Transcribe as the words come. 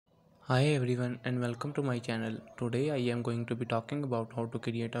Hi everyone and welcome to my channel. Today I am going to be talking about how to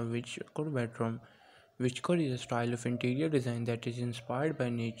create a Witchcore bedroom. Witchcore is a style of interior design that is inspired by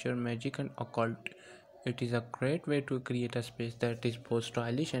nature, magic and occult. It is a great way to create a space that is both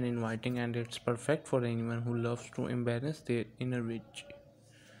stylish and inviting, and it's perfect for anyone who loves to embrace their inner witch.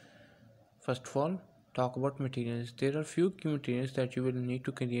 First of all, talk about materials. There are few key materials that you will need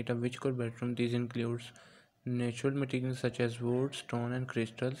to create a Witchcore bedroom. These includes natural materials such as wood, stone and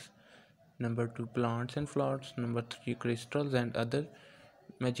crystals. Number 2, plants and flowers. Number 3, crystals and other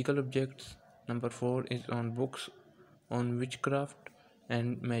magical objects. Number 4 is on books on witchcraft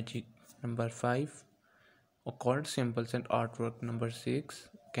and magic. Number 5, occult symbols and artwork. Number 6,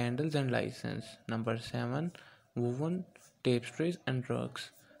 candles and license. Number 7, woven tapestries and rugs.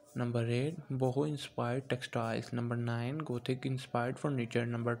 Number 8, boho inspired textiles. Number 9, gothic inspired furniture.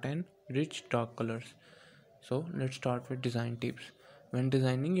 Number 10, rich dark colors. So let's start with design tips. When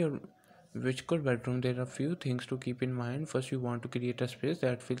designing your Witchcore bedroom, there are few things to keep in mind. First, you want to create a space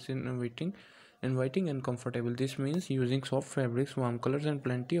that feels inviting and comfortable. This means using soft fabrics, warm colors and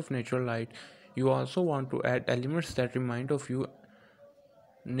plenty of natural light. You also want to add elements that remind of you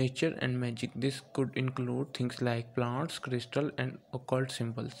nature and magic. This could include things like plants, crystal and occult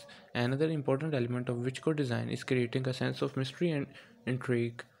symbols. Another important element of Witchcore design is creating a sense of mystery and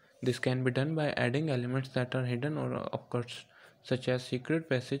intrigue. This can be done by adding elements that are hidden or occult, such as secret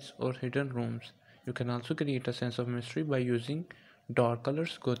passages or hidden rooms. You can also create a sense of mystery by using dark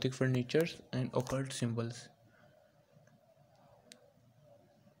colors, gothic furniture and occult symbols.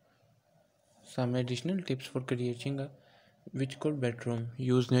 Some additional tips for creating a Witchcore bedroom.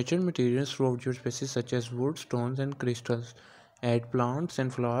 Use natural materials throughout your spaces such as wood, stones and crystals. Add plants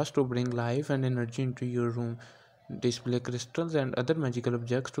and flowers to bring life and energy into your room. Display crystals and other magical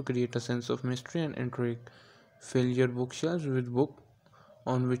objects to create a sense of mystery and intrigue. Fill your bookshelves with books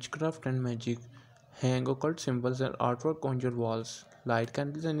on witchcraft and magic. Hang occult symbols and artwork on your walls. Light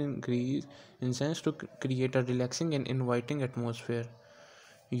candles and increase incense to create a relaxing and inviting atmosphere.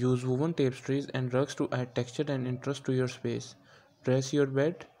 Use woven tapestries and rugs to add texture and interest to your space. Dress your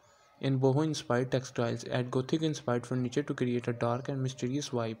bed in boho inspired textiles. Add gothic inspired furniture to create a dark and mysterious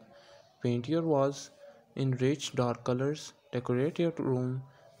vibe. Paint your walls in rich dark colors. Decorate your room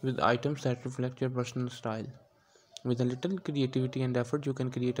with items that reflect your personal style. With a little creativity and effort, you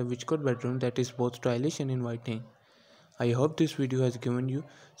can create a Witchcore bedroom that is both stylish and inviting. I hope this video has given you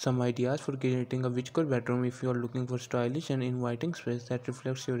some ideas for creating a Witchcore bedroom. If you are looking for stylish and inviting space that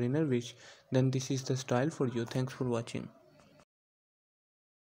reflects your inner witch, then this is the style for you. Thanks for watching.